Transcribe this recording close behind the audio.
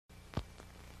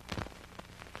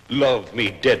Love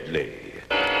Me Deadly.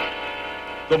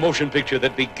 The motion picture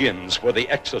that begins where The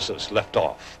Exorcist left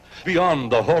off. Beyond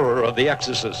the horror of The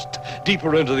Exorcist,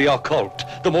 deeper into the occult,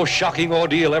 the most shocking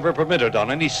ordeal ever permitted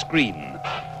on any screen.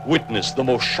 Witness the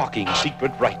most shocking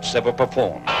secret rites ever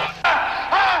performed.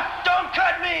 Don't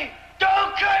cut me!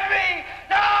 Don't cut me!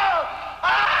 No!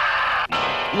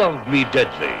 Love Me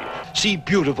Deadly. See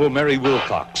beautiful Mary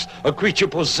Wilcox, a creature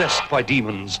possessed by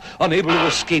demons, unable to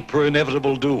escape her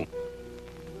inevitable doom.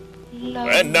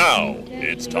 And now,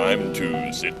 it's time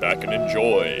to sit back and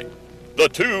enjoy the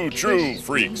Two True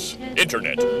Freaks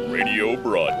Internet Radio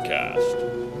Broadcast.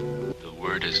 The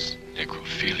word is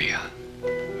necrophilia.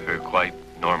 We're quite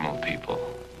normal people,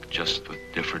 just with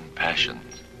different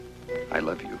passions. I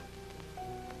love you.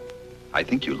 I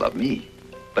think you love me.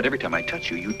 But every time I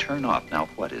touch you, you turn off. Now,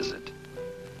 what is it?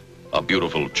 A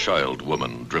beautiful child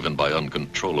woman driven by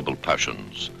uncontrollable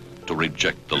passions to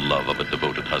reject the love of a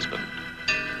devoted husband.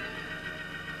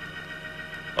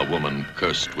 A woman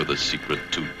cursed with a secret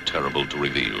too terrible to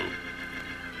reveal.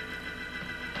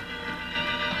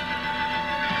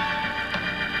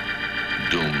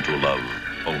 Doomed to love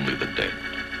only the dead.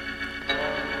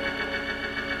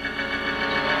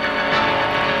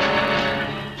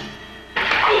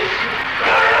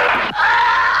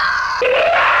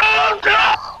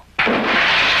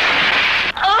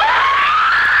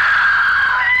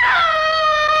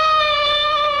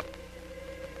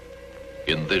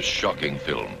 In this shocking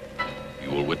film, you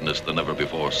will witness the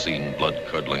never-before-seen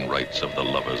blood-curdling rites of the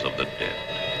lovers of the dead.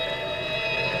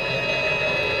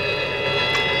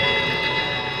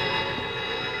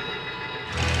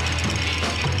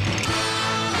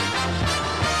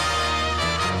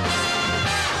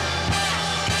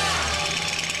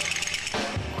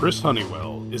 Chris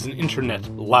Honeywell is an internet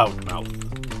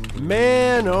loudmouth.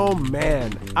 Man, oh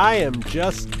man, I am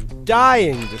just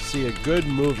dying to see a good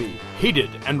movie. Hated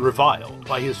and reviled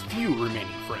by his few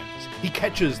remaining friends, he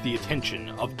catches the attention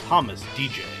of Thomas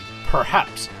DJ,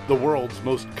 perhaps the world's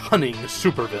most cunning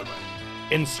supervillain.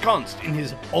 Ensconced in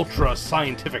his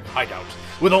ultra-scientific hideout,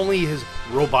 with only his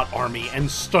robot army and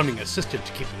stunning assistant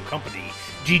to keep him company,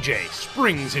 DJ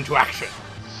springs into action.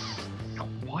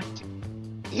 What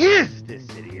is this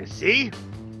idiocy?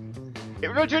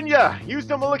 Virginia, use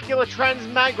the molecular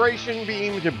transmigration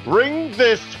beam to bring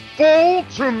this fool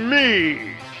to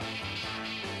me!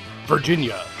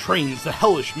 Virginia trains the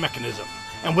hellish mechanism,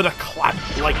 and with a clap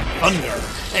like thunder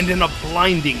and in a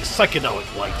blinding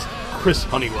psychedelic light, Chris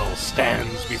Honeywell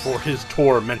stands before his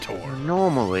tormentor.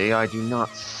 Normally, I do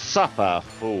not suffer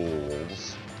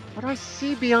fools, but I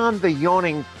see beyond the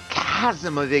yawning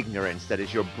chasm of ignorance that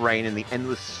is your brain and the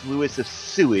endless sluice of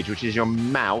sewage which is your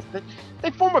mouth, that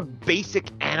they form a basic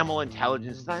animal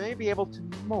intelligence that I may be able to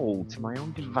mold to my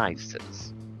own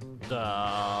devices.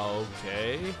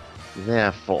 Okay.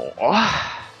 Therefore,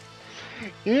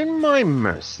 in my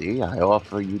mercy, I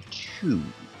offer you two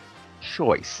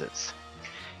choices.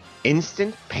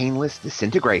 Instant, painless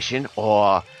disintegration,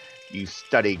 or you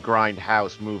study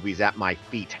grindhouse movies at my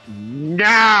feet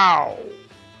now!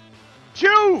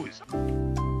 Choose!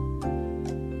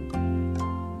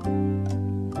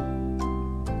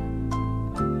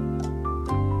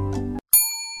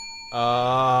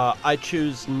 I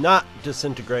choose not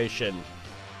disintegration.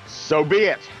 So be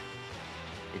it.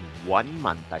 In 1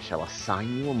 month, I shall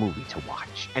assign you a movie to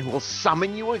watch, and will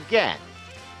summon you again.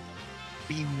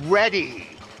 Be ready,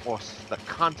 or the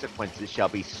consequences shall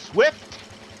be swift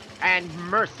and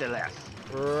merciless.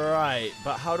 Right,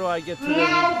 but how do I get to the...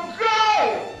 Now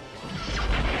go!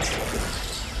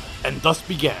 And thus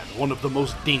began one of the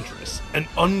most dangerous and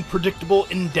unpredictable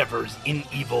endeavors in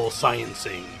evil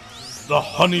sciencing. The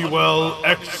Honeywell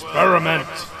Experiment.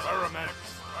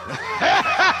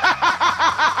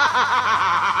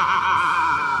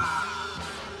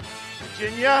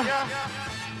 Virginia,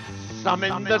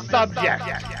 summon the subject.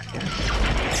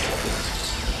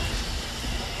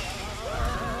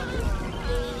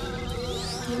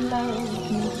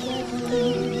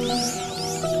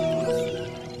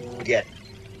 Again.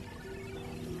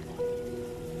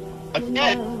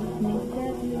 Again!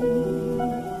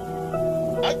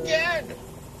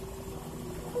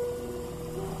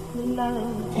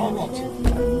 Damn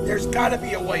it. There's gotta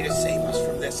be a way to save us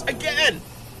from this. Again!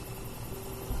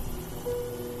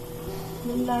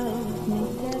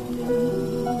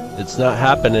 It's not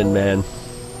happening, man.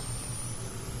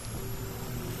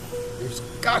 There's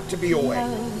got to be a way.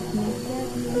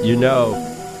 You know,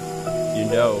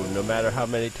 no matter how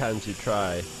many times you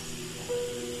try.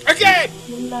 Again!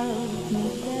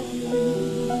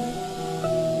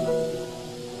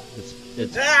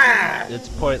 It's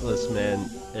pointless, man.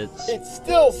 It's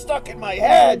still stuck in my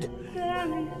head.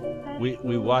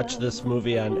 We watch this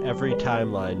movie on every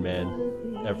timeline,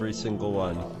 man. Every single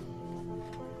one.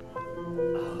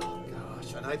 Oh,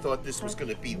 gosh. And I thought this was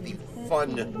going to be the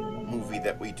fun movie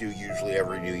that we do usually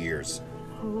every New Year's.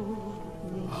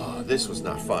 Oh, this was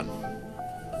not fun.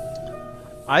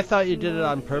 I thought you did it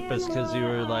on purpose because you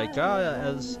were like,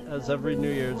 oh, as every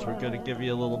New Year's, we're going to give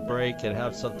you a little break and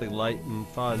have something light and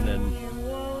fun.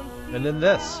 And then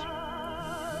this.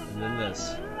 And then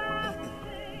this.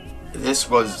 This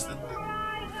was...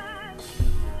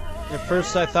 At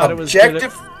first I thought Objective... it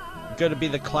was going to be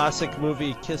the classic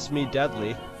movie Kiss Me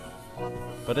Deadly,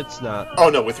 but it's not. Oh,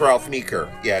 no, with Ralph Meeker.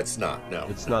 Yeah, it's not, no.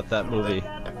 It's not that movie.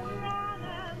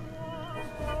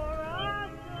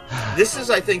 This is,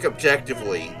 I think,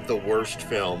 objectively the worst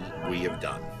film we have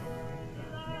done.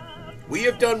 We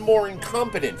have done more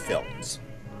incompetent films.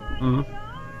 Mm-hmm.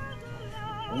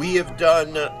 We have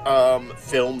done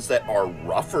films that are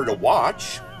rougher to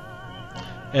watch.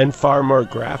 And far more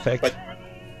graphic.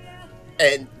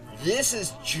 And this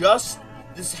is just...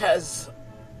 This has...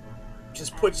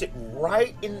 Just puts it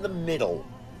right in the middle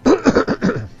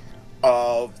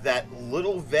of that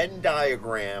little Venn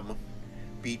diagram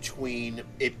between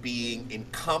it being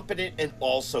incompetent and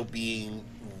also being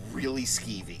really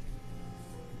skeevy.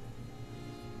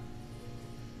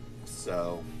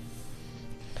 So,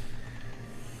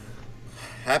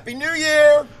 Happy New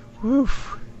Year!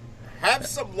 Woof. Have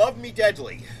some Love Me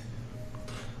Deadly.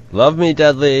 Love Me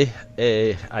Deadly,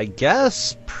 I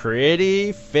guess,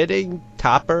 pretty fitting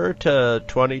topper to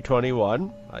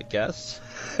 2021, I guess.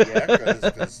 Yeah,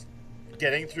 because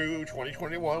getting through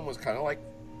 2021 was kind of like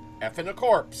effing a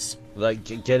corpse. Like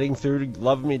getting through to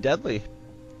Love Me Deadly.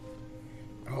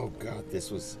 Oh God,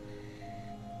 this was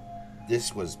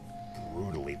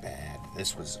brutally bad.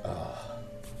 This was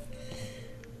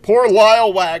poor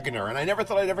Lyle Wagner, and I never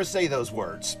thought I'd ever say those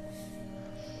words.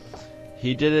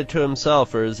 He did it to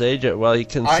himself or his agent. Well, he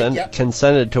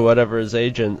consented to whatever his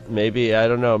agent. Maybe, I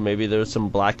don't know. Maybe there was some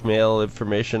blackmail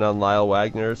information on Lyle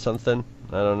Wagner or something.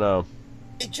 I don't know.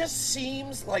 It just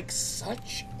seems like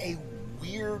such a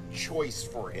weird choice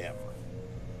for him.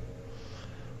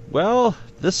 Well,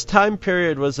 this time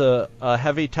period was a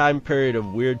heavy time period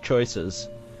of weird choices.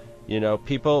 You know,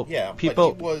 people. Yeah, but he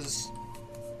was.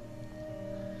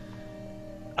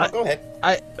 Go ahead.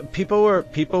 People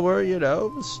were, you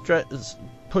know,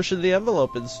 pushing the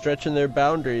envelope and stretching their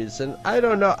boundaries, and I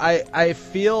don't know. I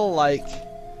feel like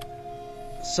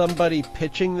somebody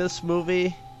pitching this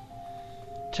movie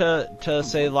to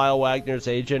say Lyle Wagner's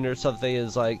agent or something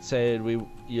is like saying we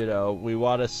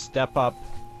want to step up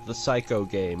the Psycho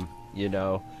game, you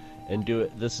know, and do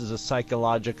it. This is a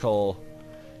psychological,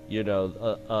 you know,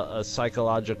 a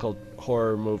psychological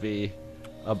horror movie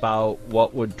about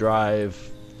what would drive.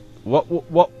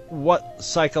 What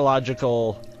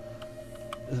psychological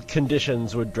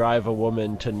conditions would drive a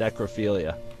woman to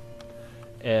necrophilia,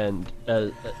 and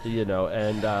you know,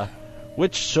 and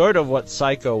which sort of what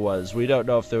Psycho was. We don't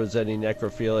know if there was any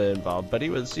necrophilia involved, but he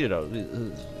was, you know,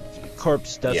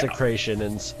 corpse desecration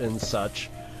and such.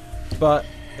 But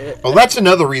well, that's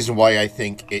another reason why I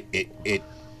think it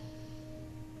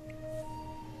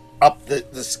upped the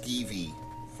skeevy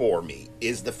for me,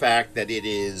 is the fact that it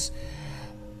is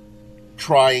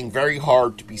trying very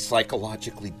hard to be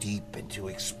psychologically deep and to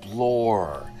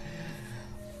explore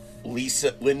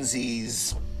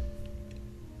Lindsay's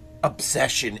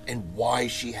obsession and why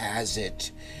she has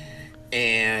it,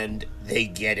 and they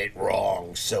get it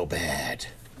wrong so bad.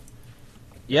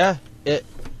 Yeah, it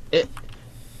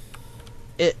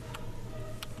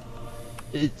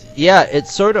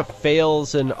sort of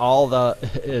fails in all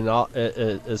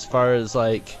as far as,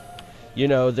 like, you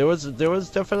know, there was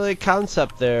definitely a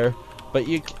concept there. But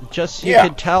you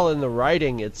can tell in the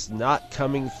writing it's not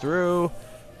coming through.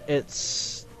 It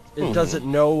doesn't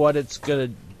know what it's gonna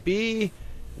be,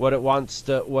 what it wants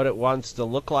to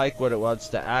look like, what it wants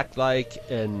to act like,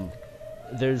 and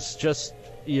there's just,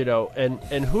 you know, and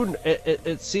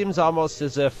it seems almost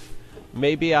as if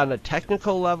maybe on a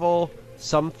technical level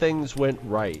some things went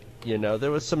right. You know,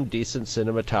 there was some decent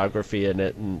cinematography in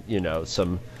it, and, you know,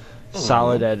 some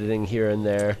solid editing here and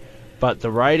there. But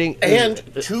the writing... And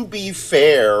to be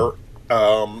fair,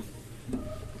 in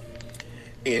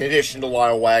addition to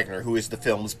Lyle Wagner, who is the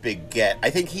film's big get,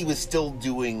 I think he was still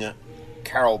doing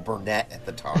Carol Burnett at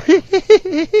the time.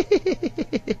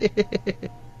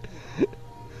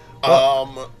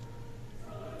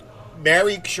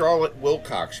 Mary Charlotte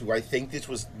Wilcox, who I think this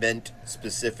was meant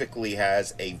specifically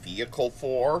as a vehicle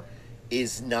for,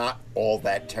 is not all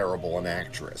that terrible an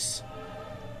actress.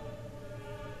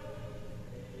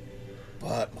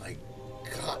 But my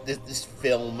God, this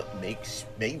film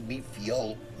made me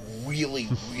feel really,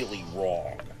 really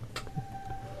wrong.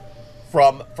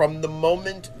 From the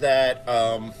moment that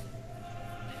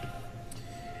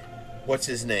what's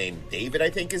his name? David, I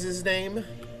think is his name.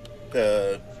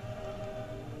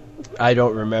 I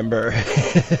don't remember.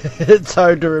 It's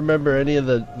hard to remember any of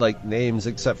the names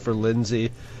except for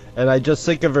Lindsay, and I just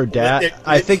think of her dad.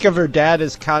 I think of her dad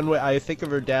as Conway. I think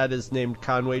of her dad as named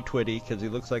Conway Twitty because he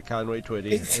looks like Conway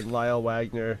Twitty, and Lyle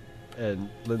Wagner and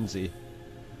Lindsay.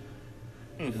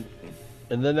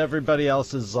 And then everybody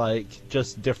else is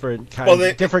just different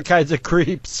kinds of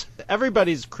creeps.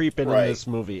 Everybody's creeping in this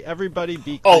movie. Everybody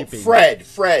be creeping. Oh,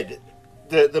 Fred,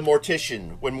 the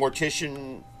mortician. When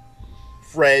mortician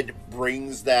Fred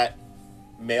brings that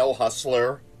male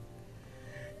hustler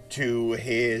to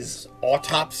his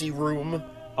autopsy room.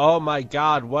 Oh my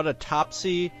God! What a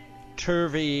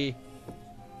topsy-turvy,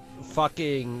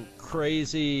 fucking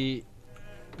crazy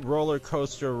roller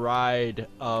coaster ride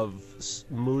of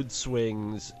mood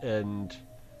swings, and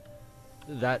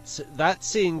that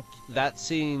scene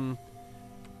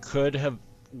could have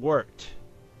worked.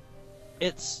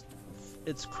 It's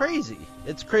crazy.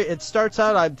 It starts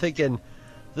out, I'm thinking,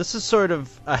 this is sort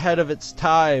of ahead of its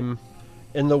time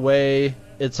in the way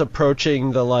it's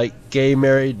approaching the gay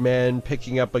married man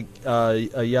picking up a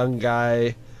young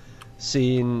guy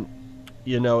scene.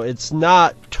 It's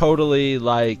not totally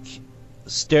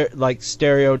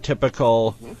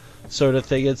stereotypical sort of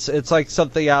thing. It's like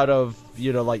something out of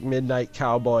Midnight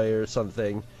Cowboy or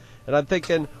something. And I'm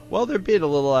thinking, well, they're being a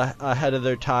little ahead of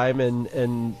their time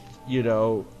and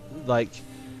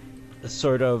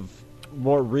sort of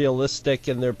more realistic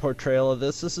in their portrayal of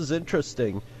this. This is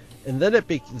interesting. And then it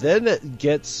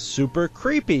gets super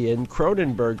creepy and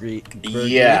Cronenberg-y.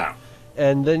 Yeah.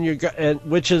 And then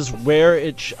which is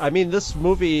where this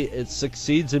movie, it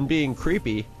succeeds in being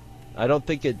creepy. I don't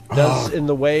think it does in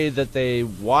the way that they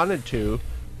wanted to,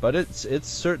 but it's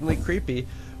certainly creepy.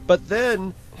 But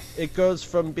then it goes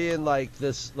from being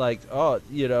this,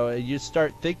 you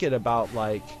start thinking about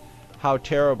how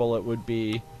terrible it would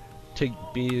be to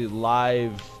be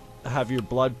live, have your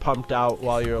blood pumped out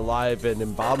while you're alive and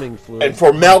embalming fluid, and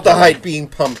formaldehyde being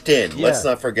pumped in. Yeah. Let's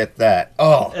not forget that.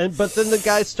 But then the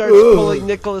guy starts pulling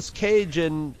Nicolas Cage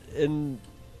and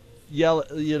yell,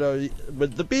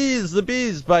 with the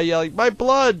bees by yelling, my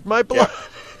blood, my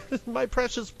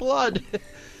precious blood.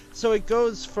 So it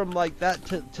goes from that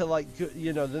to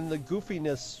then the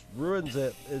goofiness ruins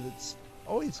it. It's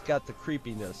always got the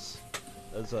creepiness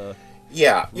as a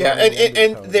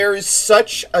and there is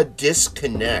such a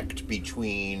disconnect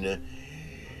between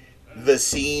the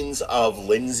scenes of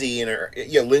Lindsay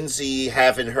and Lindsay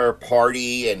having her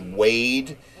party and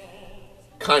Wade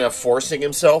kind of forcing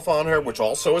himself on her, which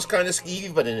also is kind of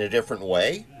skeevy, but in a different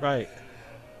way. Right.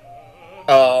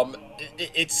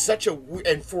 It's such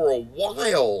and for a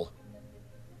while,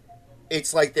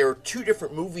 it's like there are two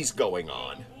different movies going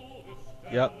on.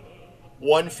 Yep.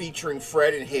 One featuring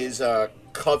Fred and his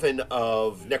coven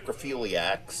of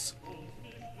necrophiliacs,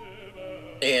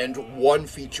 and one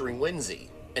featuring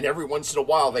Lindsay. And every once in a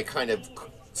while, they kind of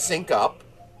sync up,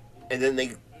 and then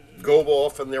they go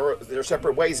off in their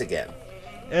separate ways again.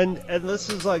 And this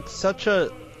is such a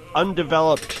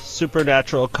undeveloped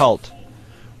supernatural cult.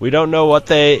 We don't know what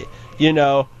they,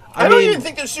 I don't even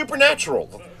think they're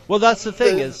supernatural. Well, that's the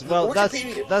thing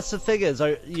that's the thing is,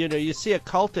 you see a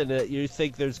cult in it, you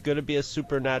think there's going to be a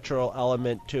supernatural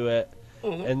element to it,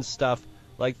 and stuff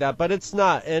like that, but it's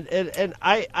not. And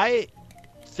I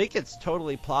think it's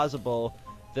totally plausible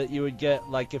that you would get,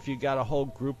 if you got a whole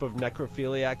group of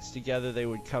necrophiliacs together, they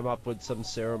would come up with some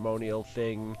ceremonial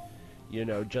thing,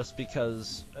 just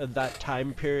because of that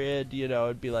time period,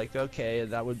 it'd be okay,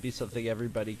 and that would be something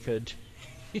everybody could,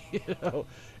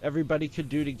 everybody could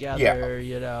do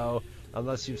together,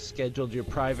 unless you've scheduled your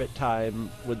private time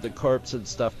with the corpse and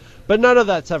stuff. But none of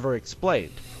that's ever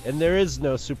explained, and there is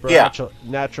no supernatural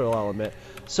natural element.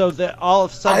 So that all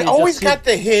of a sudden, I always got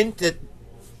the hint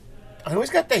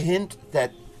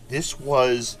that this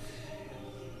was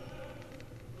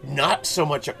not so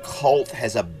much a cult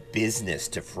as a business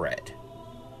to Fred.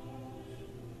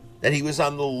 That he was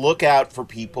on the lookout for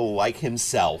people like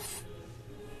himself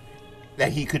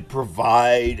that he could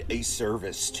provide a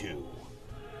service to.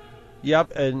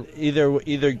 Yep, and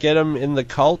either get him in the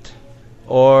cult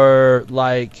or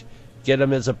get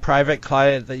him as a private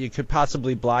client that you could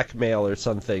possibly blackmail or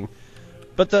something.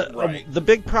 But the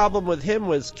big problem with him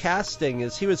was casting.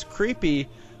 Is he was creepy,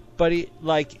 but he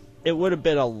it would have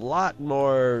been a lot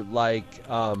more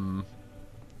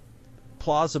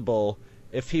plausible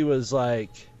if he was I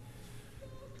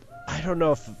don't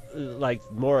know if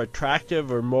more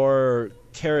attractive or more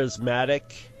charismatic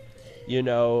you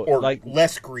know, or like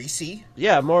less greasy.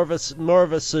 Yeah, more of a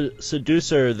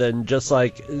seducer than just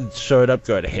like showing up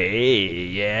going, "Hey,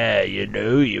 yeah, you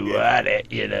know you want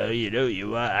it, you know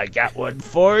you want. I got one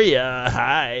for you.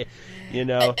 Hi." You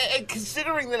know, and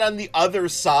considering that on the other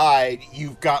side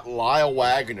you've got Lyle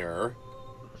Wagner,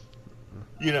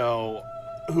 you know,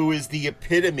 who is the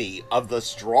epitome of the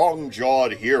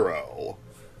strong-jawed hero.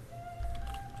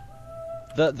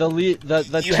 The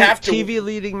TV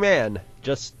leading man,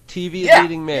 just TV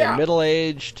leading man,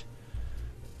 middle-aged,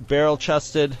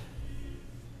 barrel-chested.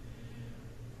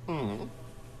 Mm-hmm.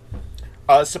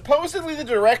 Supposedly the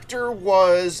director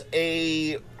was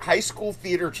a high school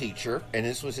theater teacher, and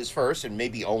this was his first and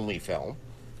maybe only film.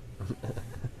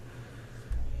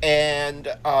 And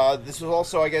this was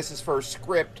also, I guess, his first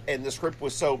script, and the script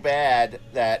was so bad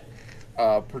that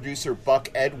producer Buck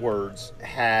Edwards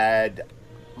had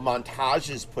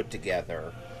montages put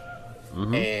together,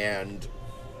 and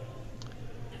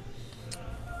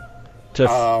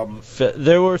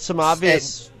there were some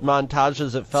obvious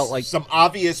montages that felt like some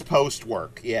obvious post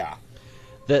work,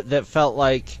 that felt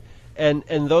like, and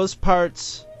those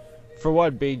parts, for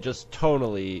one, being just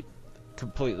tonally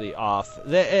completely off.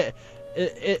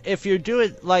 If you're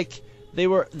doing like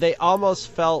they almost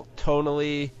felt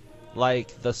tonally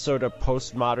like the sort of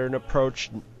postmodern approach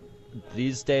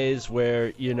these days,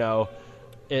 where you know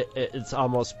it's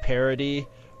almost parody,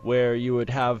 where you would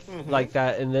have like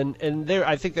that, and there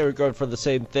I think they were going for the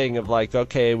same thing of like,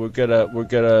 okay, we're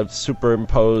gonna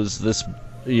superimpose this,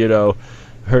 you know,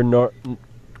 her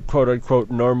quote unquote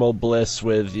normal bliss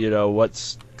with, you know,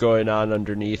 what's going on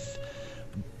underneath,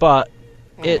 but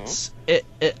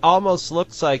it almost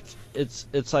looks like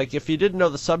it's like if you didn't know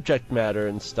the subject matter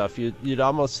and stuff, you'd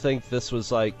almost think this was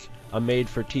like a made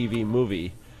for TV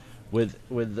movie. With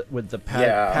the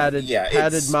padded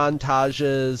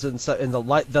montages and stuff, and the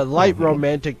light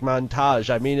romantic montage.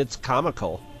 I mean, it's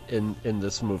comical in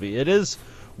this movie. It is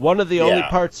one of the only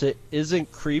parts that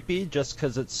isn't creepy, just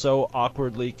because it's so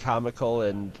awkwardly comical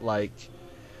and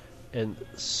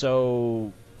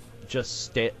so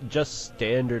just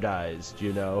standardized.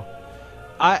 You know,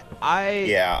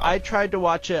 I tried to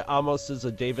watch it almost as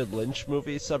a David Lynch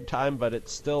movie sometime, but it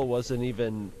still wasn't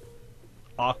even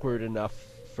awkward enough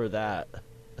for that.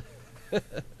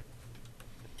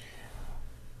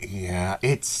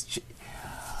 It's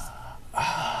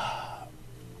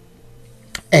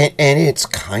and it's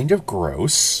kind of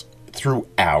gross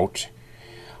throughout.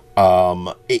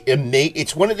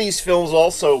 It's one of these films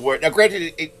also where, now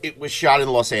granted it was shot in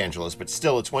Los Angeles, but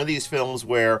still it's one of these films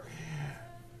where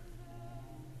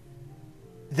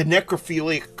the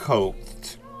necrophilic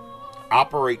cult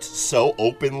operates so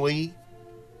openly,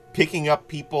 picking up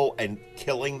people and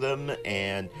killing them,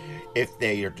 and if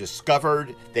they are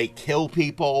discovered, they kill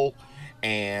people,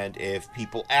 and if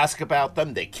people ask about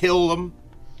them, they kill them.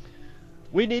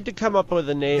 We need to come up with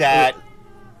a name.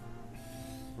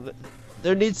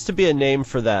 There needs to be a name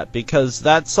for that, because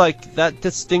that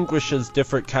distinguishes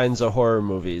different kinds of horror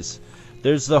movies.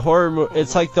 There's the horror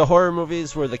it's like the horror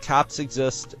movies where the cops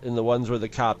exist and the ones where the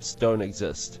cops don't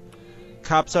exist.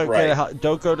 Cops aren't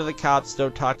don't go to the cops,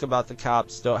 don't talk about the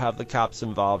cops, don't have the cops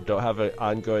involved, don't have an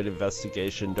ongoing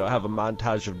investigation, don't have a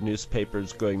montage of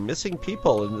newspapers going missing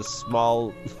people in this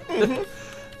small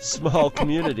small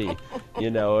community,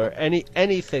 you know, or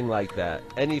anything like that,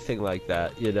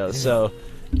 you know. So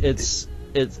it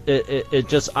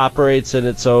just operates in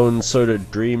its own sort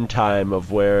of dream time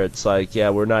of where it's like,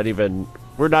 yeah, we're not even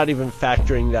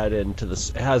factoring that into this.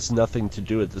 It has nothing to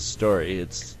do with the story.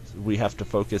 We have to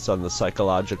focus on the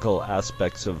psychological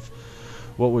aspects of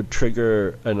what would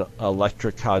trigger an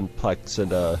electric complex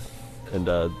and a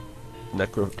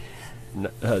necrophiliac.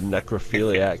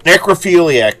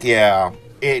 Necrophiliac, yeah.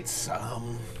 It's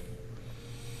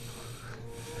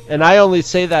And I only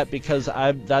say that because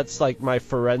that's like my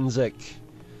forensic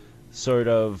sort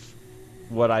of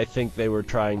what I think they were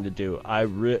trying to do.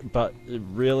 But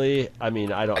really, I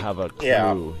mean, I don't have a clue.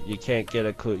 Yeah. You can't get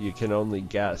a clue. You can only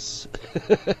guess.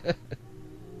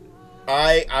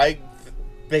 I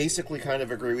basically kind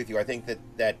of agree with you. I think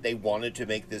that they wanted to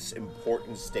make this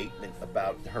important statement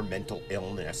about her mental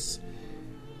illness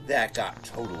that got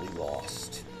totally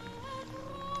lost.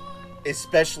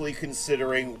 Especially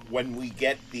considering when we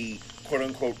get the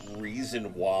quote-unquote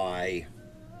reason why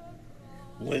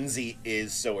Lindsay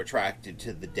is so attracted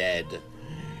to the dead.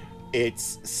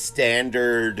 It's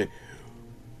standard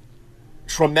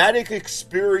traumatic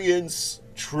experience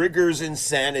triggers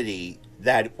insanity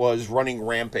that was running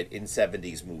rampant in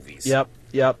 70s movies.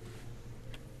 Yep.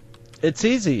 It's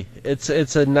easy. It's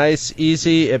a nice,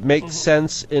 easy. It makes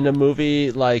sense in a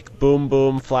movie like boom,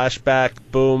 boom, flashback,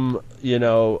 boom. You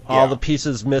know, all the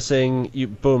pieces missing. You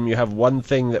have one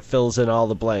thing that fills in all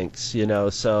the blanks. You know,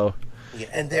 so. Yeah,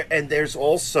 and there's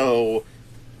also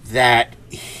that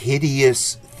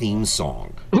hideous theme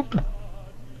song.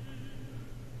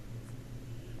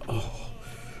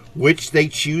 Which they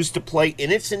choose to play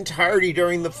in its entirety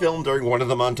during the film during one of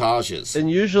the montages. And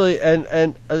usually, and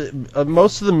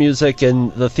most of the music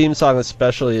and the theme song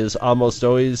especially is almost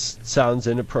always sounds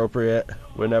inappropriate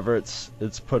whenever it's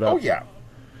put up. Oh yeah.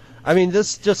 I mean,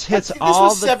 this just hits this all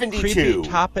was the 72. creepy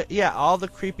topic. Yeah, all the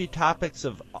creepy topics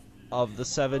of the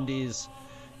 70s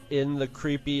in the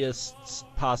creepiest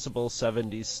possible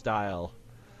 70s style,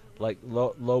 like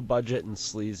low budget and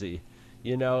sleazy.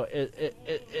 You know,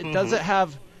 it doesn't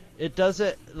have. It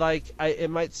doesn't, it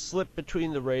might slip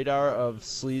between the radar of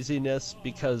sleaziness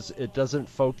because it doesn't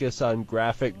focus on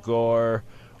graphic gore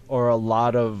or a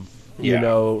lot of, you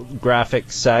know,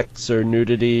 graphic sex or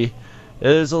nudity.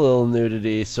 There's a little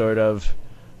nudity, sort of,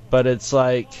 but it's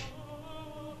like,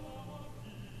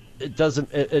 it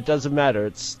doesn't matter.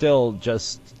 It's still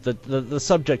just, the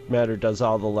subject matter does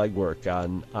all the legwork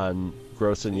on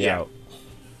grossing you out.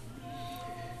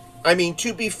 I mean,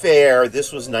 to be fair,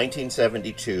 this was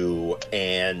 1972,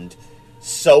 and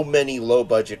so many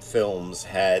low-budget films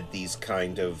had these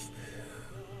kind of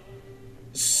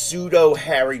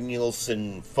pseudo-Harry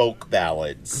Nilsson folk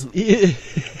ballads.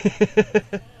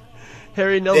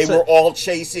 Harry Nilsson. They were all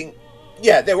chasing...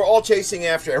 Yeah, they were all chasing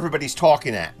after Everybody's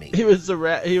Talking at Me. He was the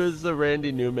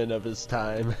Randy Newman of his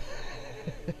time.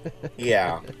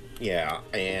 yeah,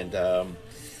 and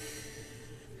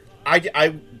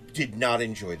I did not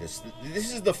enjoy this.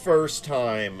 This is the first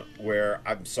time where,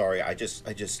 I'm sorry, I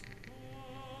just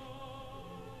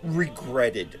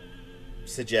regretted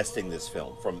suggesting this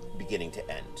film from beginning to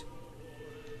end.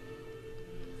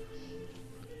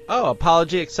 Oh,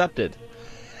 apology accepted.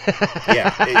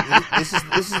 Yeah, this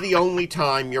is the only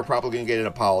time you're probably going to get an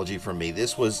apology from me.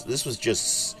 This was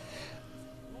just...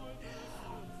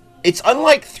 It's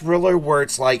unlike Thriller, where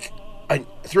it's like...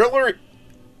 Thriller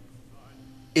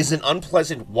is an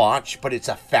unpleasant watch, but it's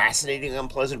a fascinating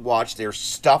unpleasant watch. There's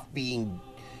stuff being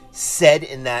said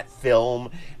in that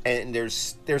film, and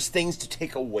there's things to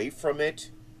take away from it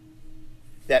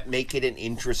that make it an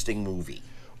interesting movie.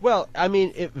 Well, I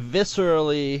mean, it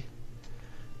viscerally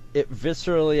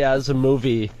as a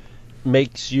movie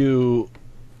makes you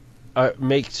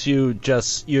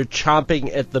just, you're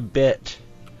chomping at the bit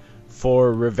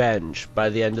for revenge by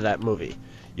the end of that movie.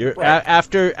 You're right.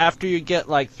 After you get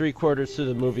like 3/4 through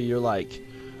the movie, you're like,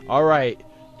 all right,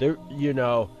 there, you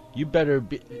know, you better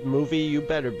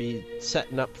be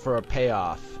setting up for a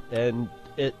payoff, and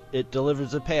it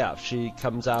delivers a payoff. She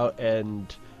comes out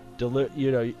and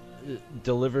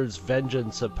delivers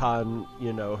vengeance upon,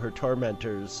 you know, her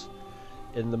tormentors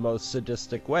in the most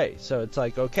sadistic way. So it's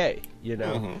like, okay, you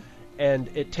know, and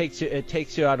it takes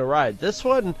you on a ride. This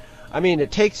one, I mean,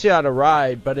 it takes you on a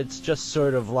ride, but it's just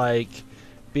sort of like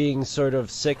being sort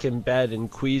of sick in bed and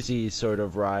queasy sort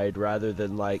of ride, rather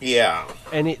than like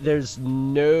there's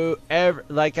no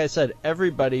like I said,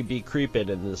 everybody be creeping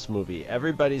in this movie.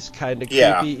 Everybody's kind of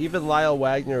creepy. Even Lyle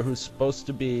Wagner, who's supposed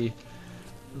to be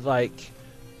like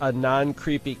a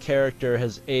non-creepy character,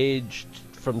 has aged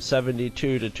from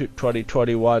 72 to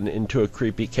 2021 into a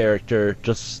creepy character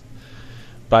just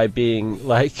by being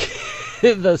like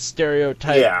the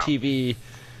stereotype TV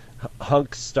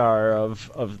hunk star of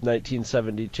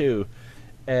 1972,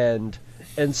 and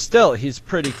still he's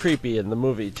pretty creepy in the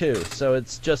movie too. So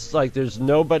it's just like there's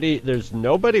nobody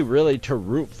really to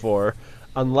root for,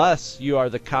 unless you are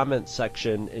the comment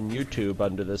section in YouTube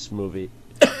under this movie.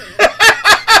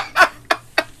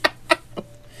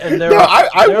 And there are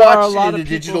a lot of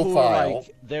people who were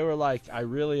like, they were like, I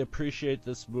really appreciate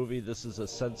this movie. This is a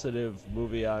sensitive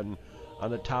movie on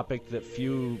a topic that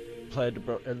few played.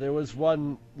 And there was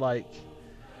one, like,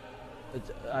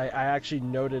 I actually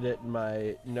noted it in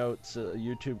my notes, a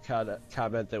YouTube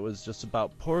comment that was just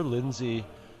about poor Lindsay.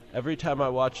 Every time I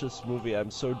watch this movie,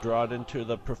 I'm so drawn into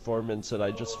the performance, and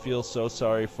I just feel so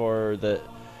sorry for her that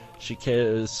she can't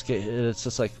escape. And it's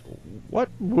just like, what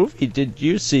movie did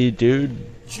you see, dude?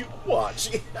 Did you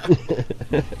watch?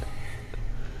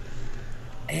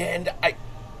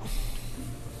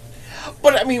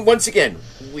 But I mean, once again,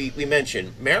 we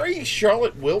mentioned Mary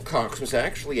Charlotte Wilcox was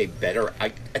actually I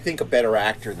think a better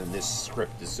actor than this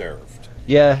script deserved.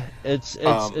 Yeah, it's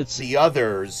the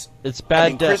others. It's bad. I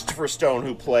mean, Christopher Stone,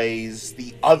 who plays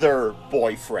the other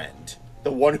boyfriend,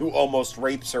 the one who almost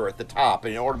rapes her at the top,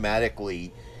 and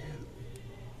automatically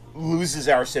loses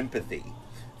our sympathy.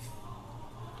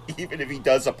 Even if he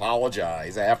does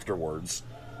apologize afterwards.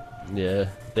 Yeah,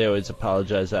 they always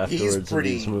apologize afterwards in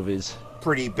these movies.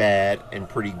 Pretty bad and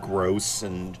pretty gross,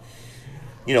 and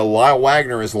Lyle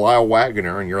Wagner is Lyle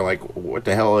Wagner, and you're like, what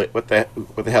the hell? What the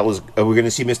hell is? Are we going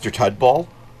to see Mr. Tudball?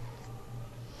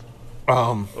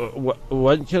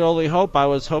 One can only hope. I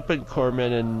was hoping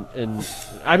Corman and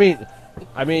I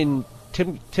mean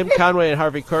Tim Conway and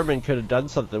Harvey Korman could have done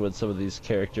something with some of these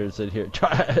characters in here.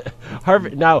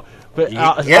 Harvey now, but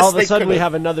yes, all of a sudden we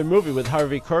have another movie with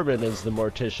Harvey Korman as the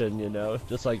mortician.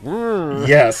 Just like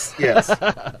yes.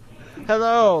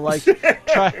 Hello, like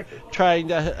trying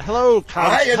to hello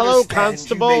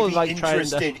constable, and like trying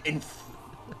to.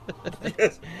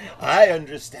 Yes, I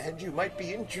understand you might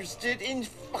be interested in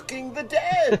fucking the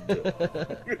dead.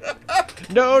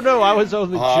 No, I was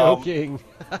only joking.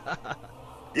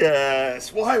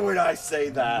 Yes, why would I say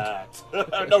that?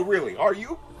 No, really, are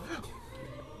you?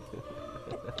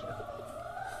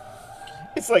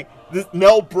 It's like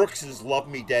Mel Brooks's "Love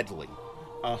Me Deadly."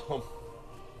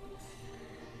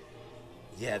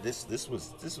 Yeah, this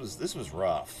was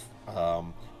rough.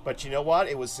 But you know what?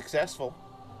 It was successful.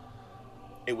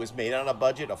 It was made on a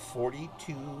budget of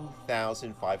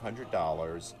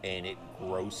 $42,500, and it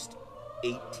grossed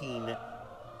 $18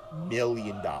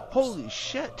 million. Holy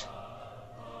shit!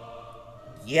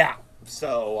 Yeah.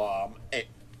 So,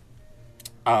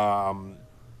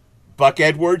 Buck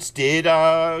Edwards did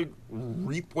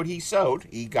reap what he sowed.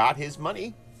 He got his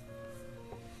money.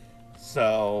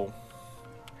 So,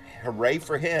 hooray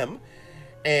for him.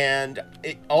 And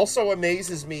it also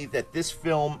amazes me that this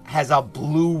film has a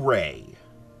Blu-ray.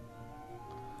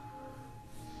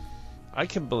 I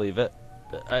can believe it.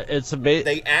 It's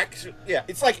amazing.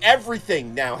 It's like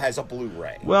everything now has a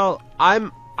Blu-ray. Well,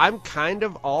 I'm kind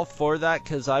of all for that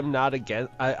because I'm not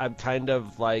against. I'm kind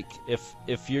of like if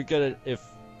you're gonna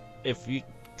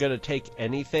take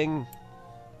anything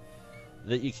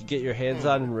that you can get your hands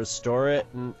on and restore it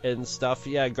and stuff,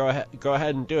 yeah, go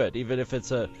ahead and do it. Even if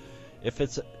it's a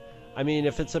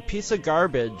piece of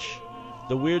garbage.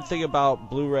 The weird thing about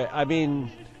Blu-ray,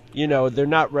 they're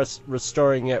not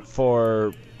restoring it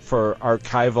for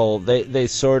archival. They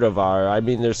sort of are. I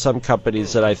mean, there's some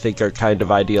companies that I think are kind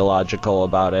of ideological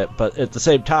about it, but at the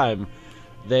same time,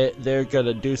 they're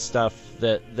gonna do stuff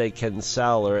that they can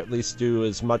sell, or at least do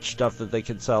as much stuff that they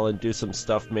can sell, and do some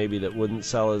stuff maybe that wouldn't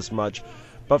sell as much.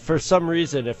 But for some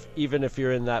reason, even if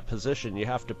you're in that position, you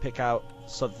have to pick out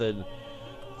something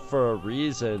for a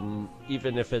reason,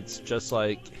 even if it's just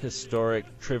like historic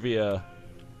trivia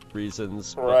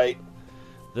reasons. Right.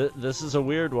 This is a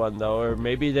weird one though, or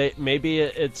maybe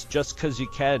it's just because you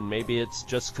can. Maybe it's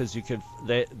just because you could.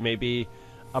 Maybe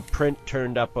a print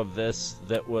turned up of this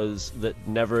that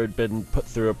never had been put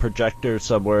through a projector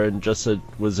somewhere and just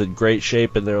was in great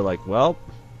shape, and they're like, well,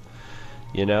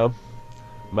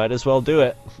 might as well do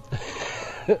it.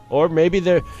 Or maybe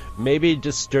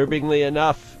disturbingly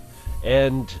enough.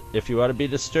 And if you want to be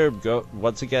disturbed, go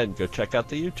check out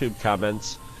the YouTube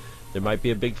comments. There might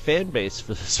be a big fan base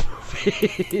for this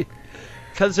movie.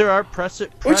 Because there are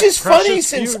which is funny,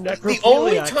 since the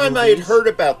only time I had heard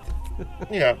about...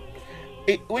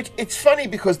 It's funny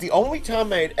because the only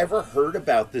time I had ever heard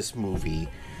about this movie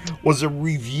was a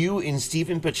review in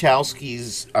Stephen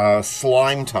Pachowski's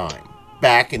Slime Time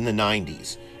back in the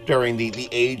 90s, during the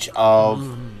age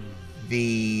of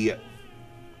the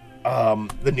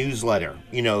newsletter,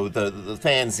 the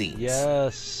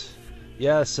fanzines.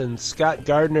 Yes, and Scott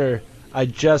Gardner, I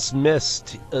just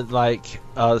missed.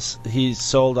 He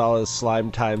sold all his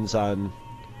Slime Times on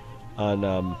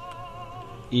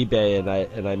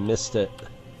eBay, and I missed it.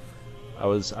 I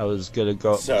was gonna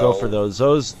go for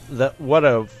those. What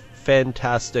a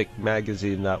fantastic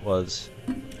magazine that was.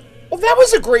 Well, that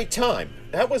was a great time.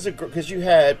 That was because you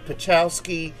had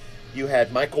Pachowski, you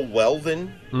had Michael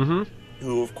Weldon,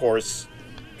 who of course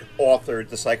authored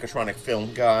the Psychotronic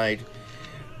Film Guide.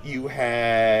 You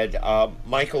had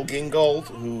Michael Gingold,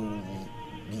 who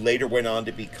later went on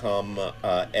to become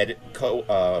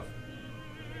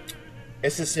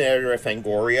assistant editor at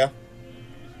Fangoria.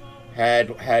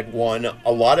 Had one.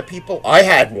 A lot of people. I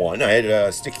had one. I had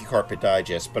a Sticky Carpet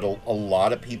Digest, but a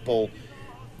lot of people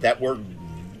that were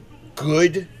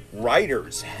good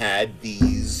writers had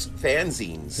these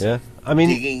fanzines. Yeah,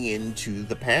 digging into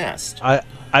the past.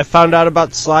 I found out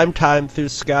about Slime Time through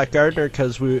Scott Gardner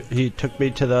because he took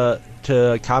me to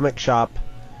a comic shop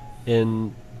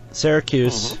in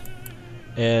Syracuse,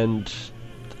 and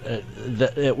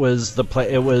it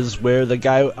was where the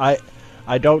guy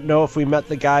I don't know if we met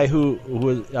the guy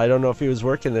who I don't know if he was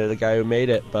working there, the guy who made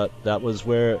it, but that was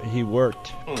where he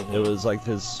worked. It was like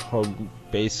his home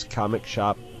base comic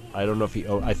shop I don't know if he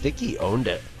owned. I think he owned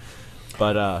it,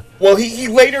 but well,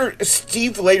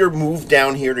 Steve later moved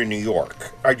down here to New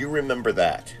York. I do remember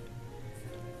that.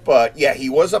 But yeah, he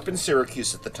was up in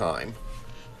Syracuse at the time.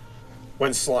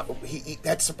 When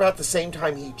that's about the same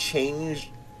time he changed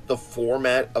the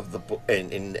format of the book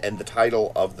and the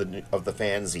title of the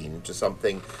fanzine to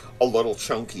something a little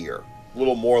chunkier, a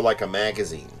little more like a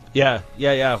magazine. Yeah.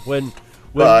 When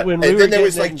and then there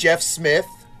was like Jeff Smith.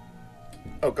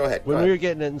 Oh, go ahead. When we were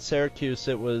getting it in Syracuse,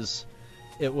 it was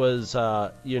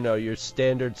your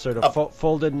standard sort of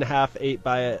folded in half 8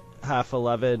 by half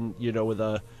 11,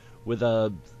 with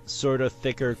a sort of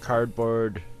thicker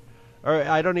cardboard. Or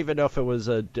I don't even know if it was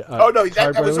a cardboard. That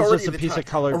was it was already just a piece of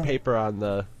colored paper on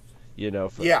the,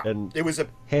 and it was a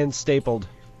hand stapled.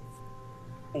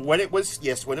 When it was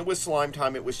Slime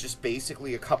Time, it was just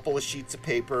basically a couple of sheets of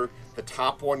paper, the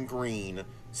top one green,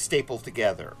 stapled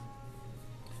together.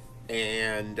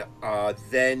 And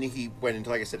then he went into,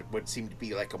 like I said, what seemed to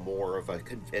be like a more of a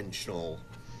conventional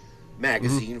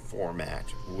magazine format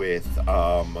with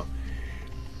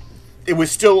it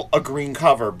was still a green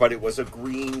cover, but it was a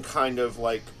green kind of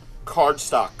like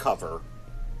cardstock cover.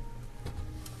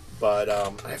 But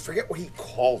I forget what he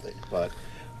called it. But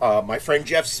my friend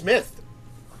Jeff Smith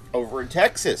over in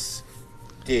Texas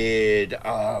did,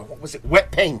 what was it?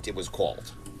 Wet Paint, it was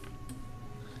called.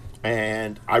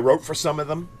 And I wrote for some of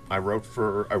them. I wrote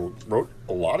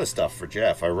a lot of stuff for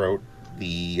Jeff. I wrote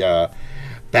the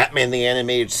Batman the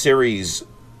Animated Series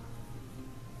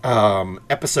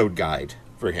episode guide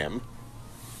for him.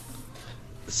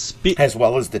 As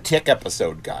well as the Tick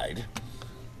episode guide.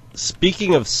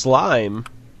 Speaking of slime,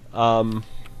 our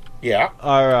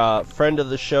friend of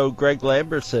the show, Greg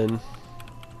Lamberson,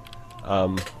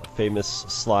 a famous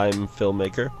slime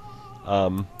filmmaker,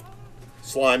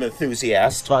 slime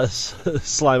enthusiast,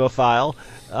 Slimeophile,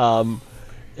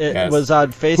 was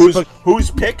on Facebook.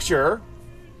 Whose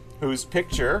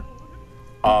picture,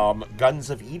 Guns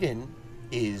of Eden,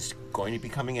 is going to be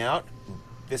coming out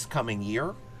this coming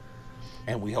year.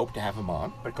 And we hope to have him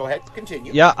on. But go ahead,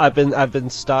 continue. Yeah, I've been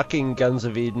stalking Guns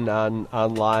of Eden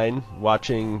online,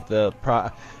 watching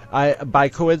by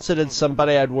coincidence,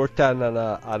 somebody I'd worked on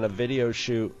a video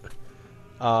shoot,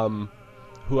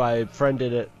 who I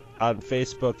friended it on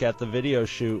Facebook at the video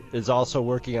shoot, is also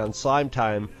working on Slime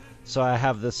Time. So I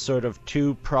have this sort of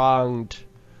two-pronged,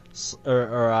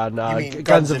 or on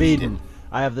Guns of Eden.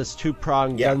 I have this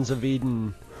two-pronged Guns of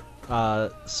Eden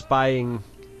spying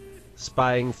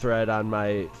thread on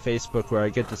my Facebook where I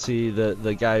get to see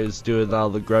the guy who's doing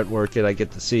all the grunt work, and I get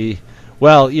to see,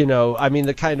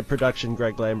 the kind of production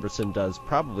Greg Lamberson does.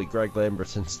 Probably Greg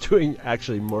Lamberson's doing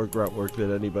actually more grunt work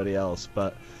than anybody else,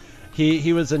 but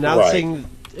he was announcing,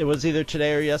 it was either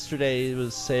today or yesterday, he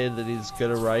was saying that he's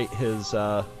going to write his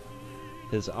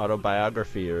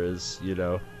autobiography, or his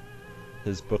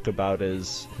book about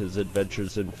his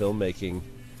adventures in filmmaking.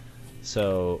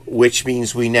 So, which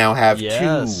means we now have two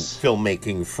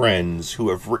filmmaking friends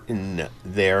who have written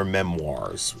their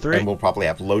memoirs, and we'll probably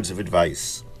have loads of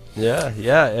advice. So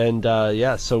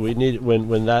we need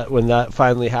when that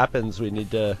finally happens, we need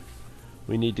to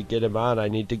get him on. I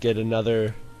need to get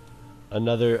another.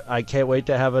 I can't wait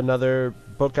to have another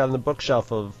book on the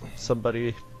bookshelf of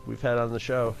somebody we've had on the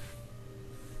show.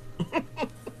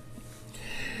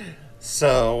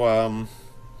 So,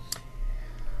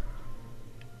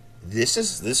 This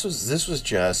was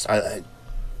just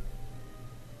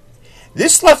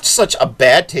this left such a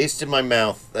bad taste in my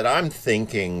mouth that I'm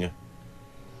thinking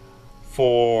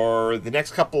for the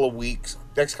next couple of weeks,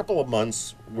 next couple of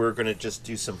months, we're gonna just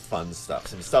do some fun stuff,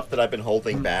 some stuff that I've been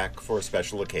holding back for a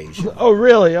special occasion. Oh,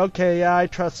 really? Okay, yeah, I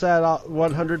trust that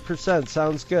 100%.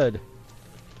 Sounds good.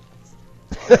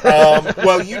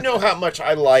 Well, you know how much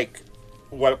I like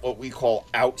what we call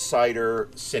outsider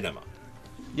cinema.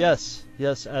 Yes,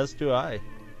 as do I.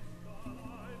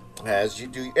 As you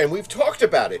do, and we've talked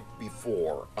about it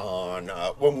before on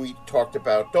when we talked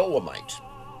about Dolomite.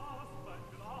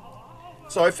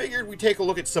 So I figured we'd take a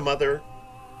look at some other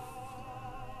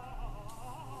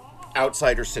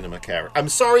outsider cinema characters. I'm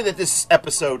sorry that this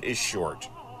episode is short.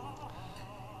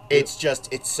 It's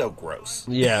so gross.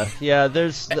 Yeah.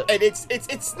 There's and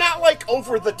it's not like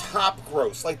over the top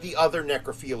gross like the other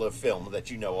necrophilia film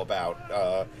that you know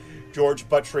about. George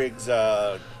Buttrigg's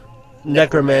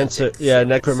Necromantic. Yeah,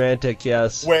 Necromantic.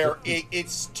 Yes. Where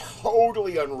it's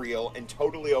totally unreal and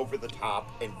totally over the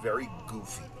top and very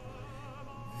goofy.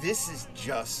 This is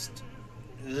just.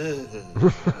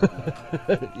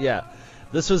 Yeah,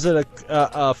 this was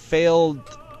a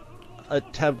failed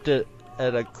attempt at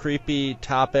a creepy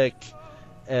topic,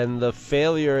 the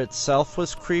failure itself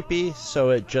was creepy, so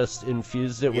it just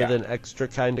infused it with an extra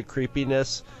kind of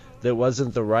creepiness that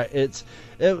wasn't the right.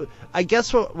 I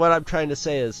guess what I'm trying to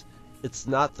say is it's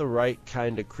not the right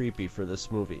kind of creepy for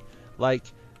this movie. Like,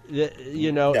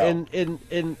 you know,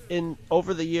 in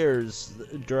over the years,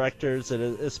 directors,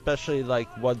 and especially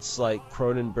like once like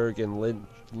Cronenberg and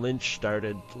Lynch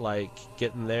started like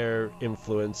getting their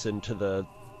influence into the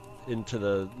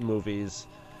movies,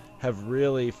 have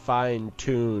really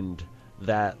fine-tuned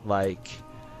that like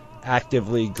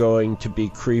actively going to be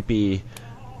creepy,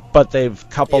 but they've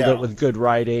coupled it with good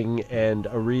writing and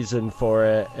a reason for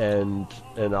it, and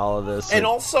all of this, and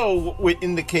also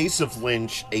in the case of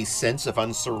Lynch, a sense of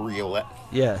surreality,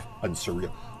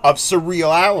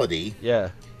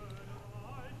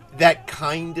 that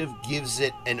kind of gives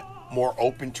it an more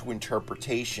open to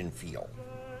interpretation feel.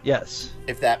 Yes,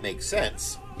 if that makes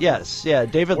sense. Yes, yeah.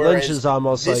 David Lynch is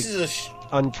almost like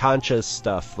unconscious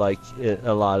stuff, like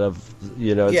a lot of,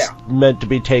 you know, it's meant to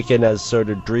be taken as sort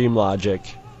of dream logic.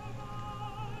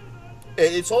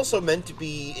 It's also meant to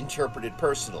be interpreted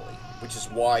personally, which is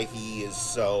why he is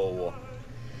so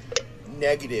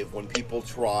negative when people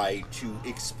try to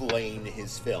explain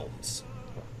his films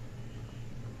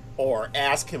or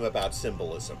ask him about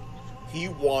symbolism. He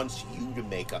wants you to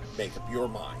make up your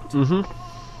mind. Mm-hmm.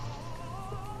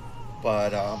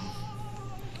 But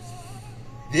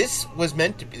this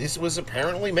was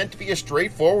apparently meant to be a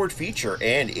straightforward feature,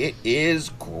 and it is.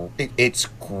 It's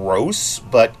gross,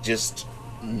 but just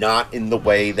not in the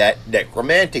way that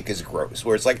Necromantic is gross,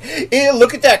 where it's like, ew,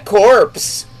 look at that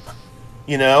corpse,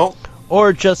 you know,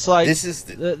 or just like this is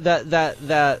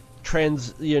that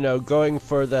trans, you know, going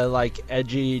for the like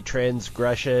edgy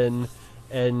transgression,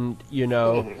 and you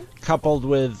know, coupled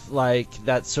with like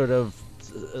that sort of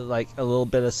like a little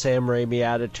bit of Sam Raimi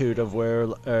attitude of where,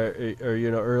 or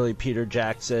you know, early Peter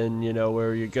Jackson, you know,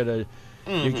 where you're gonna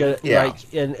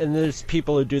like, and there's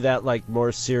people who do that like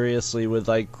more seriously with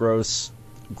like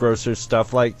grosser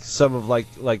stuff, like some of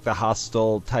like the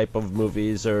Hostel type of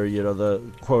movies, or you know, the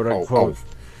quote unquote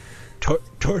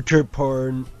torture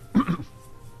porn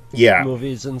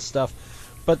movies and stuff.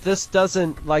 But this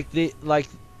doesn't, like the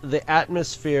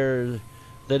atmosphere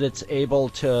that it's able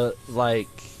to like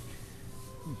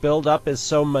build up is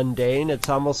so mundane. It's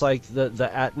almost like the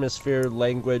atmosphere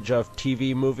language of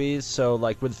TV movies. So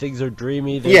like when things are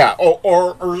dreamy,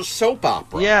 or soap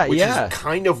opera, which is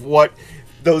kind of what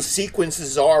those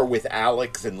sequences are with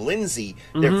Alex and Lindsay.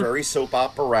 They're very soap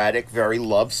operatic, very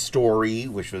love story,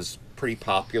 which was pretty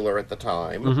popular at the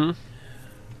time.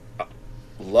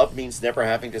 Love means never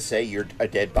having to say you're a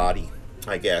dead body,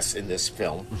 I guess, in this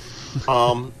film.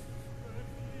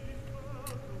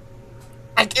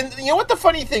 And you know what the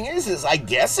funny thing is I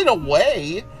guess in a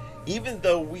way, even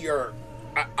though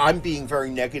I'm being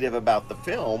very negative about the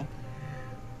film,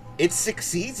 it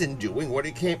succeeds in doing what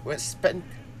it can't spend.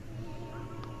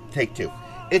 Take two.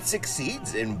 It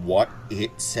succeeds in what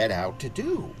it set out to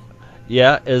do.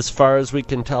 Yeah, as far as we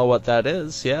can tell what that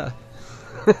is, yeah.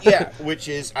 Yeah, which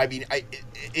is, I mean,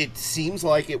 it seems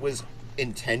like it was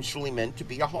intentionally meant to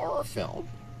be a horror film.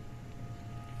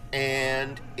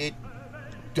 And it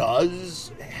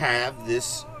does have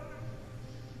this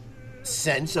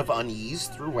sense of unease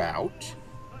throughout.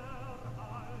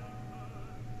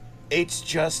 It's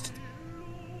just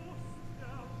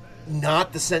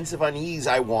not the sense of unease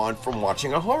I want from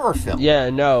watching a horror film. Yeah,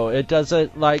 no, it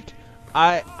doesn't. Like,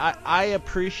 I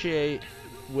appreciate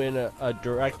when a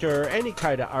director or any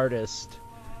kind of artist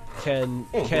can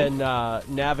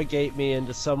navigate me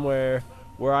into somewhere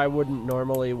where I wouldn't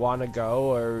normally want to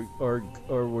go, or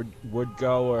would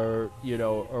go, or you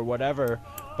know, or whatever,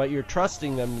 but you're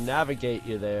trusting them to navigate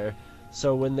you there.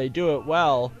 So when they do it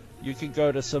well, you could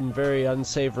go to some very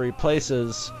unsavory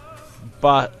places,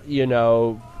 but you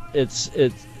know,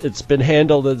 it's been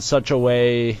handled in such a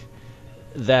way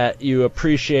that you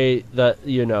appreciate the,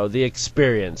 you know, the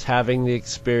experience, having the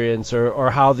experience, or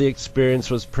how the experience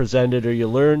was presented, or you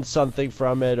learned something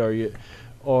from it,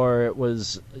 or it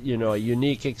was, you know, a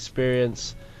unique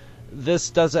experience. This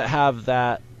doesn't have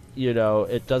that, you know,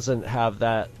 it doesn't have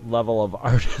that level of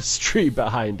artistry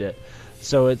behind it.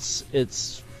 So it's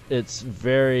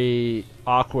very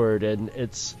awkward, and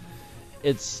it's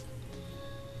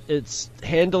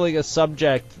handling a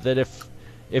subject that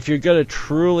if you're going to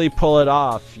truly pull it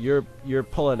off, you're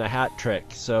pulling a hat trick.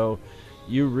 So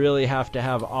you really have to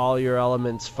have all your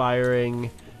elements firing,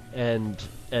 and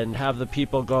have the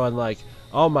people going like,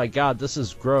 oh my god, this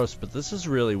is gross, but this is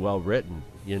really well written,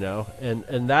 you know,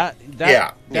 and that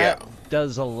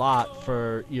does a lot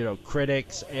for, you know,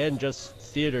 critics and just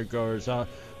theater goers.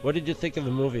 What did you think of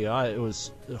the movie? It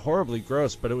was horribly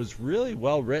gross, but it was really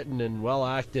well written and well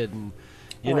acted, and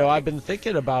you know, I've been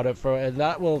thinking about it and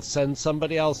that will send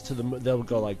somebody else to they'll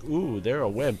go like, ooh, they're a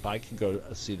wimp. I can go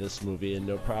see this movie and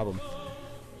no problem.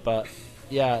 But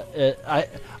yeah,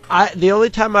 the only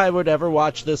time I would ever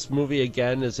watch this movie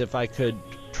again is if I could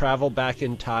travel back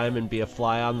in time and be a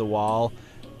fly on the wall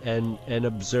and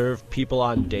observe people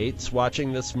on dates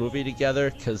watching this movie together,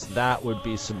 because that would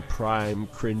be some prime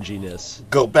cringiness.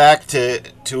 Go back to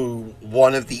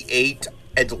one of the 8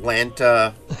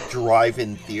 Atlanta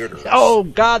drive-in theaters. Oh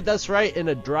God, that's right, in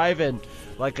a drive-in,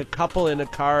 like a couple in a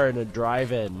car in a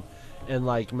drive-in, and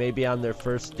like maybe on their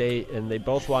first date, and they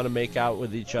both want to make out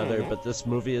with each other, but this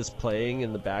movie is playing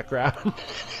in the background.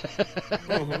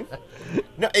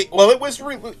 No, it was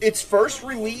its first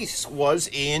release was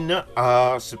in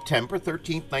September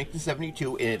 13th,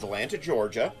 1972, in Atlanta,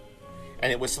 Georgia,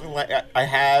 and it was something like I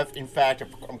have. In fact,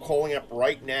 I'm calling up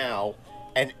right now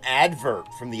an advert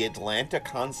from the Atlanta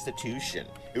Constitution.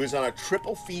 It was on a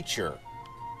triple feature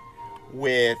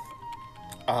with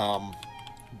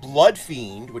Blood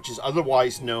Fiend, which is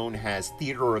otherwise known as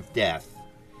Theater of Death,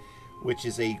 which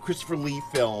is a Christopher Lee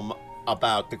film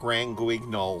about the Grand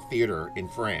Guignol Theater in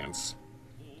France,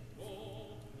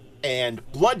 and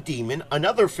Blood Demon,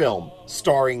 another film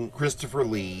starring Christopher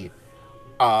Lee,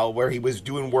 where he was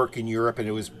doing work in Europe, and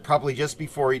it was probably just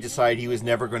before he decided he was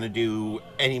never going to do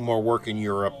any more work in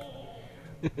Europe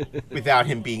without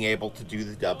him being able to do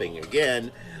the dubbing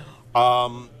again.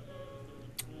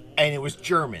 And it was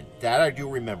German. That I do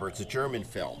remember. It's a German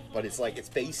film, but it's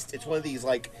one of these,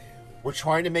 like, we're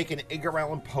trying to make an Edgar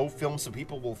Allan Poe film so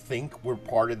people will think we're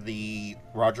part of the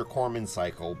Roger Corman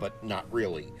cycle, but not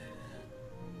really.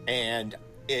 And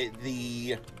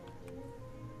the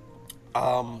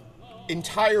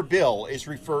entire bill is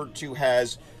referred to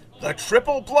as the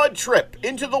Triple Blood Trip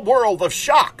into the world of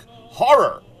shock,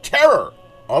 horror, terror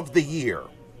of the year.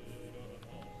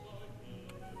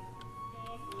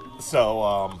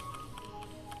 So,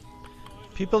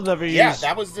 people never use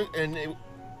that was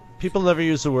people never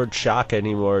use the word shock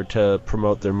anymore to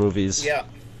promote their movies. Yeah.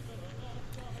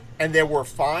 And there were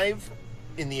 5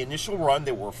 in the initial run.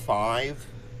 There were 5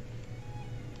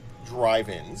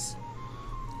 drive-ins,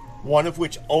 one of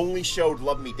which only showed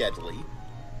Love Me Deadly.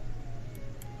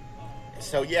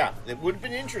 So yeah, it would have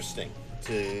been interesting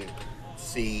to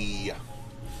see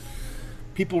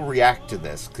people react to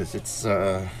this, because it's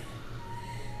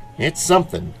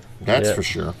something, that's for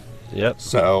sure. Yep.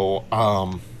 So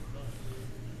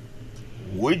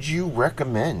would you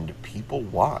recommend people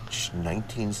watch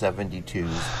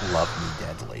 1972's Love Me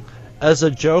Deadly? As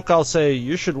a joke, I'll say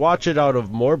you should watch it out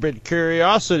of morbid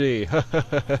curiosity.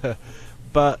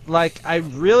 But, like, I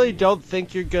really don't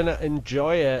think you're going to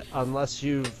enjoy it unless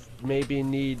you maybe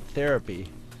need therapy.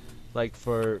 Like,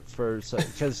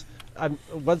 because,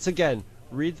 once again,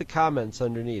 read the comments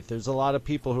underneath. There's a lot of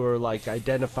people who are, like,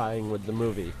 identifying with the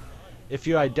movie. If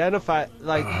you identify,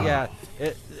 like,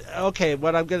 okay,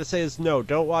 what I'm going to say is no,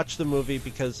 don't watch the movie,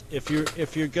 because if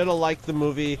you're going to like the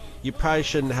movie, you probably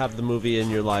shouldn't have the movie in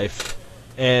your life.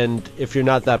 And if you're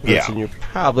not that person, you're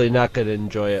probably not going to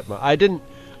enjoy it. I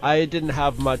didn't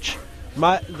have much.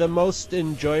 The most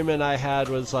enjoyment I had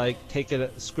was like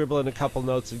scribbling a couple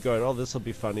notes and going, "Oh, this will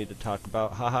be funny to talk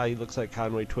about." Haha, he looks like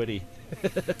Conway Twitty.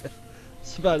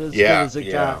 It's about as good as it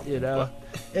got, you know.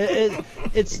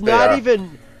 It's not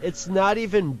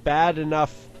even bad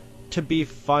enough to be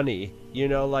funny, you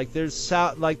know. Like there's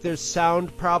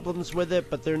sound problems with it,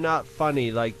 but they're not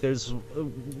funny. Like there's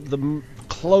the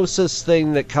closest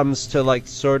thing that comes to like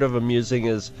sort of amusing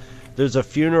is there's a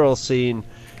funeral scene.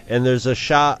 And there's a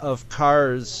shot of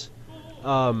cars,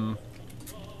 pulling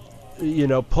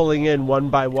in one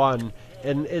by one,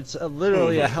 and it's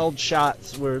literally a held shot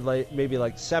where maybe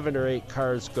 7 or 8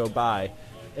 cars go by,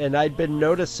 and I'd been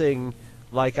noticing,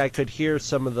 like, I could hear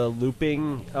some of the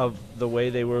looping of the way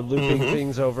they were looping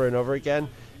things over and over again,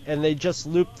 and they just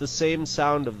looped the same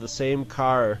sound of the same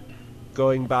car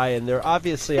going by, and they're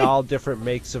obviously all different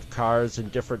makes of cars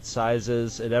and different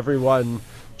sizes, and everyone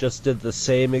just did the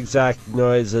same exact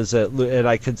noise as it, and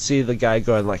I could see the guy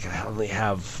going like,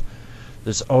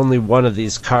 there's only one of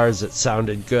these cars that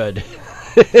sounded good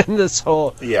in this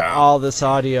all this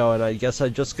audio, and I guess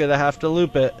I'm just gonna have to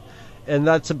loop it, and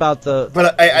that's about the.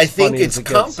 But I think its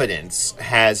competence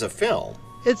has a film.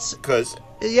 It's because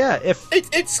if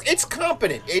it's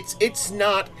competent. It's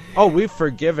not. Oh, we've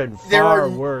forgiven far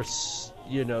worse.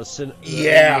 Exactly.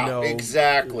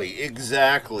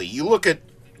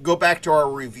 Go back to our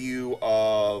review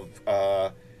of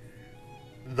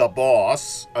The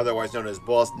Boss, otherwise known as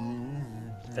Boss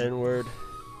N-word.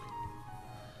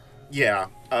 Yeah.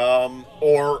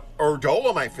 or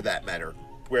Dolomite for that matter,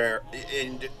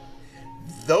 and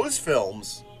those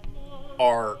films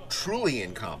are truly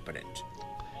incompetent.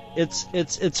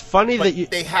 It's funny but that you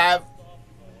they have.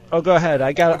 Oh, go ahead.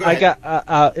 Go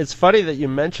ahead. It's funny that you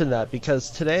mentioned that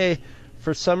because today,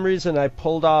 for some reason, I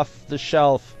pulled off the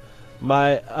shelf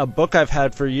a book I've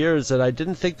had for years, and I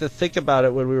didn't think about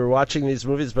it when we were watching these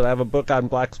movies. But I have a book on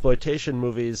blaxploitation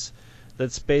movies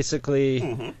that's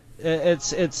basically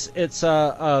it's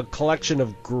a collection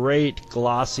of great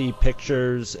glossy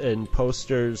pictures and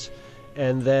posters,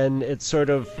 and then it sort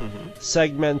of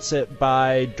segments it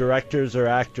by directors or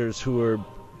actors who were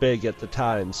big at the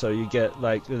time. So you get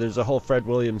there's a whole Fred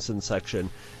Williamson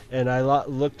section, and I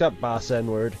looked up Boss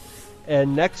N-Word,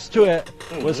 and next to it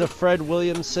was a Fred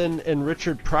Williamson and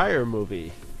Richard Pryor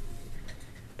movie,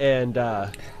 and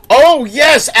oh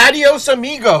yes, Adios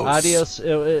Amigos.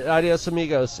 Adios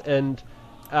Amigos, and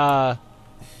I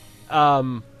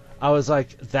was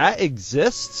like, that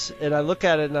exists, and I look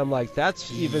at it and I'm like,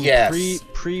 that's even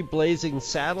pre Blazing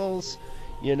Saddles,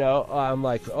 I'm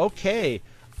like, okay,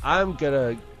 I'm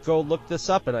gonna go look this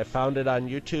up, and I found it on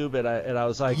YouTube, and I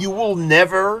was like, you will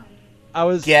never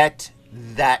get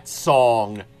that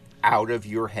song out of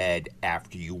your head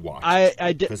after you watch it.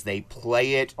 I did, because they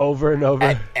play it over and over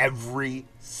at every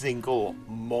single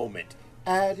moment.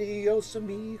 Adios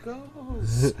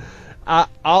amigos.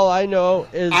 All I know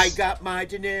is I got my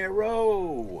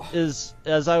dinero. Is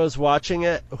as I was watching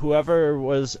it, whoever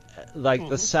was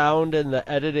the sound and the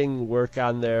editing work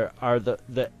on there are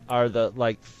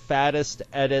the fattest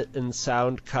edit and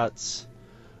sound cuts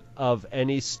of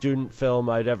any student film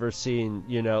I'd ever seen.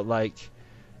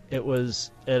 It was,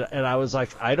 and I was like,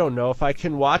 I don't know if I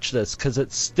can watch this because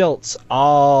it stilts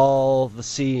all the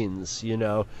scenes,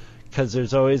 because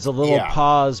there's always a little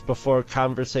pause before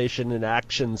conversation and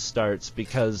action starts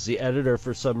because the editor,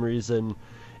 for some reason,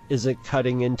 isn't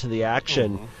cutting into the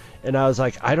action. And I was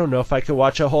like, I don't know if I could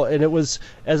watch a whole... And it was,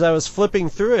 as I was flipping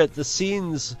through it, the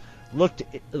scenes looked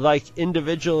like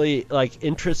individually,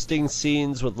 interesting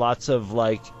scenes with lots of,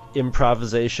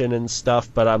 improvisation and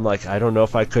stuff, but I'm like, I don't know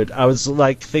if I could. I was,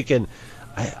 thinking,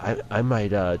 I might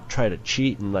try to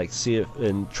cheat and, see if...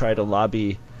 and try to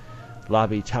lobby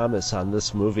Thomas on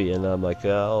this movie, and I'm like,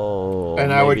 oh,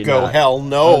 and I would go, not. hell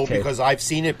no, okay. Because I've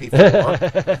seen it before.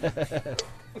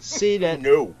 Seen it.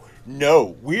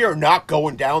 No, we are not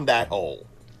going down that hole.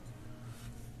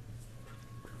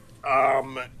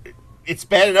 It's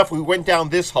bad enough we went down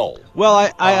this hole.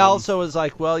 Well, I also was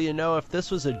like, well, if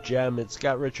this was a gem, it's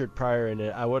got Richard Pryor in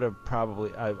it, I would have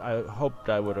probably, I hoped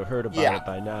I would have heard about it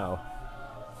by now.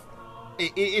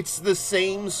 It's the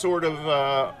same sort of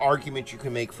argument you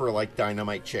can make for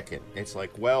Dynamite Chicken. It's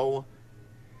like, well,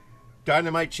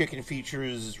 Dynamite Chicken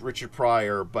features Richard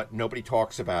Pryor, but nobody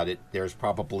talks about it. There's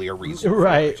probably a reason.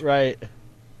 Right, for it. right.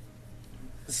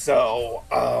 So,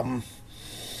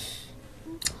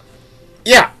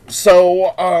 yeah.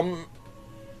 So,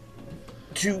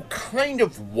 to kind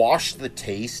of wash the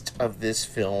taste of this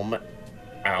film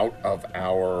out of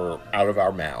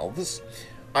our mouths,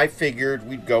 I figured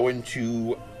we'd go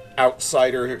into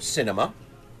outsider cinema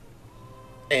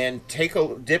and take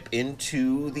a dip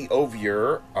into the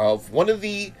oeuvre of one of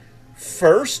the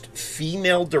first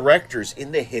female directors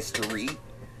in the history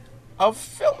of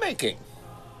filmmaking.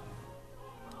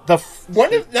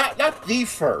 Not the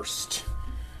first.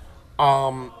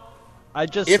 I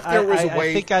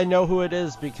think I know who it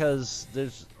is because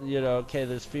there's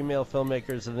there's female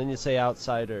filmmakers, and then you say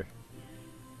outsider.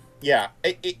 Yeah,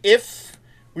 if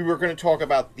we were going to talk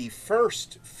about the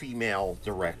first female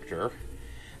director,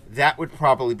 that would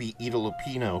probably be Ida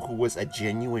Lupino, who was a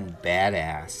genuine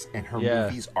badass, and her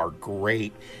movies are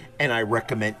great, and I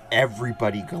recommend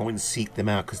everybody go and seek them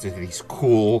out because they're these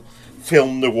cool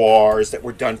film noirs that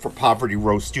were done for Poverty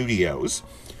Row Studios.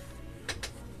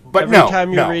 But every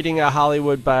time you're reading a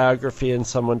Hollywood biography and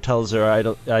someone tells their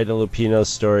Ida Lupino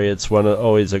story, it's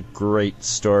always a great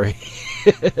story.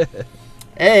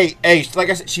 Hey, like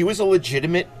I said, she was a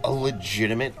legitimate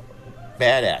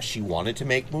badass. She wanted to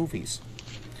make movies.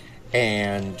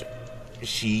 And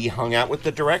she hung out with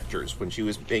the directors when she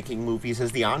was making movies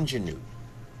as the ingenue.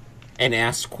 And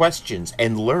asked questions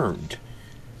and learned.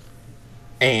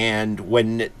 And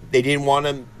when they didn't want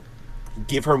to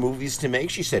give her movies to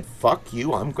make, she said, fuck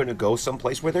you, I'm going to go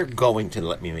someplace where they're going to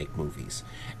let me make movies.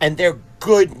 And they're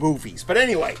good movies. But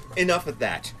anyway, enough of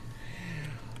that.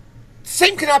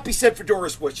 Same cannot be said for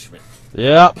Doris Wishman.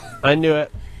 Yep, I knew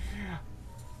it.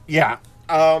 Yeah.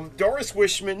 Doris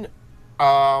Wishman,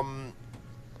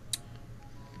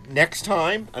 next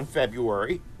time, on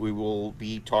February, we will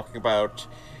be talking about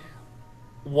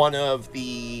one of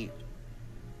the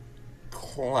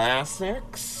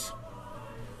classics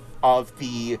of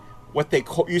the what they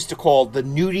used to call the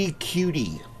nudie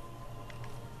cutie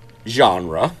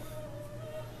genre.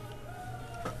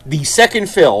 The second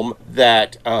film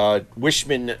that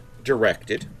Wishman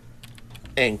directed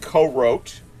and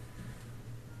co-wrote,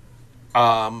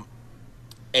 a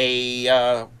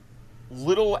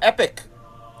little epic,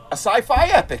 a sci-fi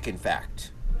epic, in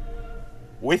fact,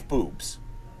 with boobs.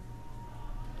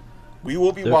 We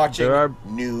will be watching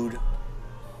Nude.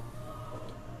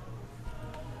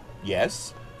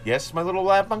 Yes? Yes, my little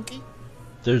lab monkey?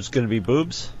 There's going to be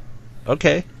boobs?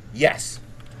 Okay. Yes.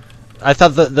 I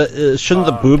thought shouldn't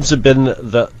the boobs have been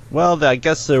I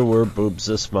guess there were boobs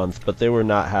this month, but they were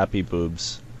not happy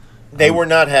boobs. They were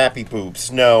not happy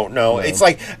boobs. No. It's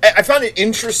like, I found it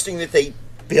interesting that they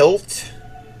built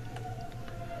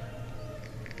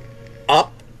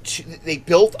up to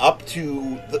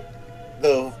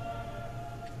the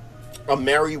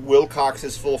Mary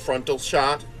Wilcox's full frontal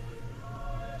shot.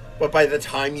 But by the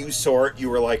time you saw it, you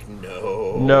were like,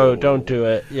 no. No, don't do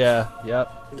it. Yeah,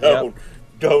 yep. No. Yep.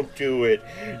 Don't do it.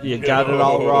 You got it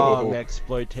all wrong,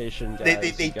 exploitation guys.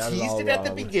 They teased it at the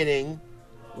beginning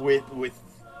with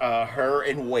her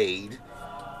and Wade,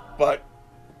 but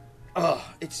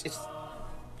it's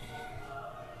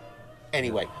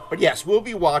anyway. But yes, we'll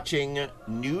be watching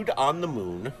Nude on the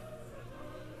Moon.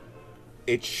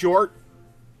 It's short.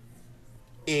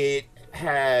 It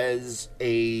has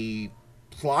a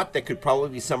plot that could probably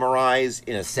be summarized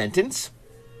in a sentence.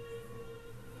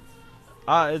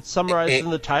 It's summarized in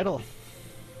the title.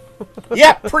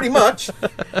 Yeah, pretty much.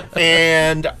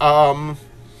 And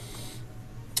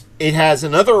it has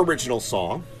another original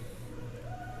song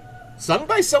sung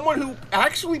by someone who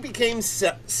actually became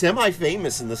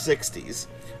semi-famous in the 60s,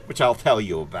 which I'll tell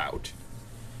you about.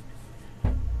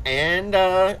 And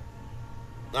I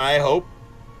hope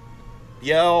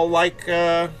y'all like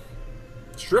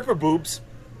stripper boobs.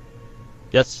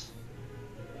 Yes.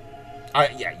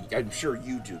 Yeah, I'm sure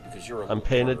you do, because you're I'm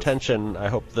paying attention. I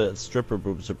hope the stripper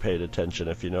boobs are paying attention,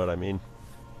 if you know what I mean.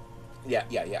 Yeah.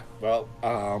 Well,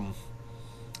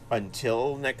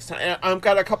 until next time, I've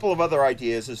got a couple of other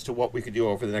ideas as to what we could do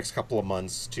over the next couple of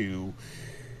months to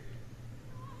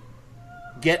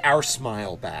get our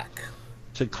smile back.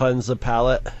 To cleanse the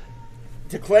palate.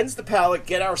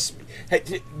 Get our,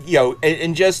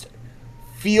 and just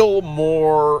feel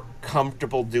more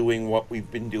comfortable doing what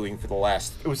we've been doing for the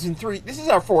last. This is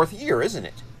our 4th year, isn't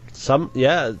it?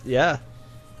 Yeah.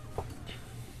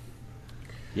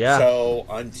 So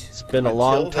it's been a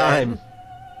long time.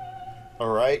 All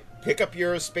right, pick up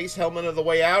your space helmet on the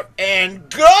way out and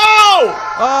go!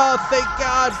 Oh, thank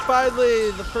God!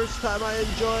 Finally, the first time I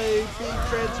enjoy being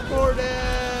transported.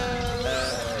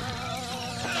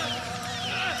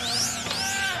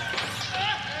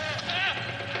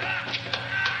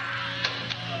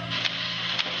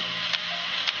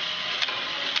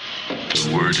 The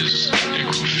word is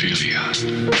necrophilia.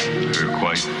 They're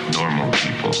quite normal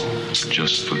people,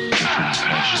 just with different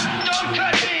passions. Don't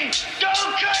cut me!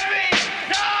 Don't cut me!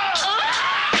 No!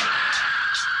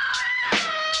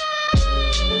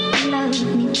 Love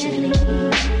me deadly.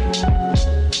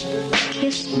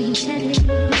 Kiss me deadly.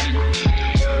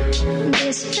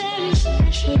 This very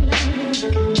special love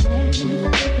can never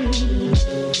be.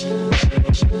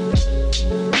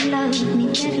 Love me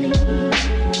deadly.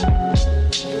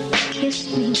 Kiss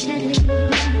me deadly.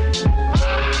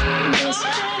 This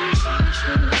very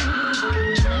special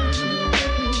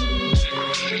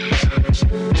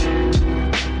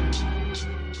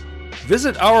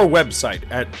Visit our website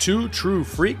at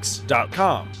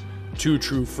twotruefreaks.com. Two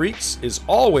True Freaks is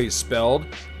always spelled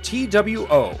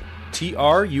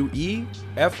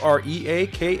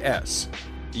TWOTRUEFREAKS.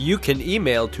 You can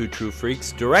email Two True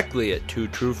Freaks directly at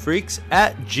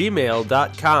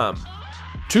twotruefreaks@gmail.com.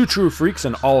 Two True Freaks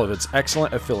and all of its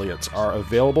excellent affiliates are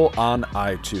available on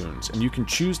iTunes, and you can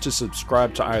choose to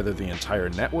subscribe to either the entire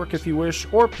network if you wish,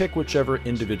 or pick whichever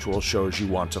individual shows you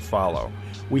want to follow.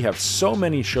 We have so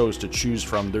many shows to choose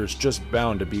from, there's just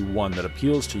bound to be one that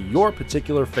appeals to your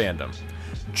particular fandom.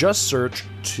 Just search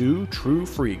Two True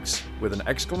Freaks with an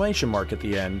exclamation mark at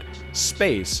the end,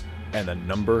 space, and the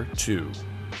number 2.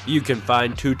 You can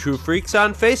find Two True Freaks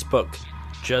on Facebook.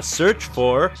 Just search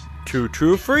for Two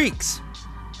True Freaks.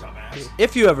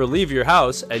 If you ever leave your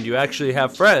house and you actually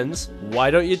have friends, why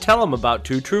don't you tell them about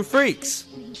Two True Freaks?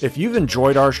 If you've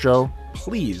enjoyed our show,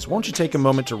 please, won't you take a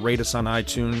moment to rate us on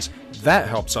iTunes? That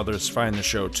helps others find the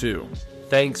show too.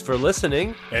 Thanks for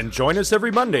listening. And join us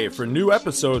every Monday for new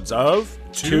episodes of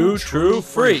Two True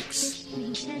Freaks.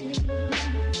 This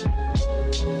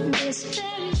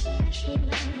very special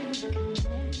love can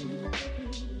never be.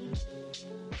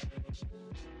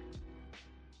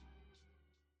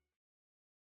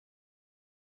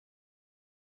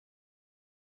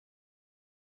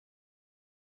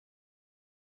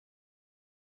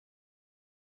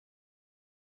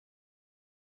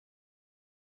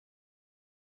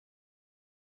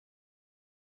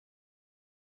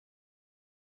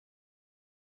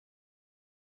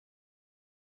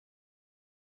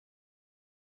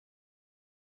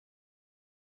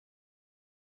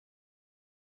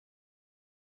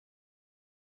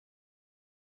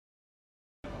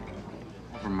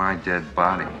 For my dead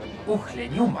body.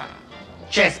 Uchleniuma.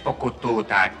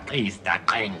 Chespokututa Krista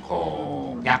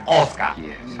Krenko. Jak Oscar.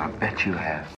 Yes, I bet you have.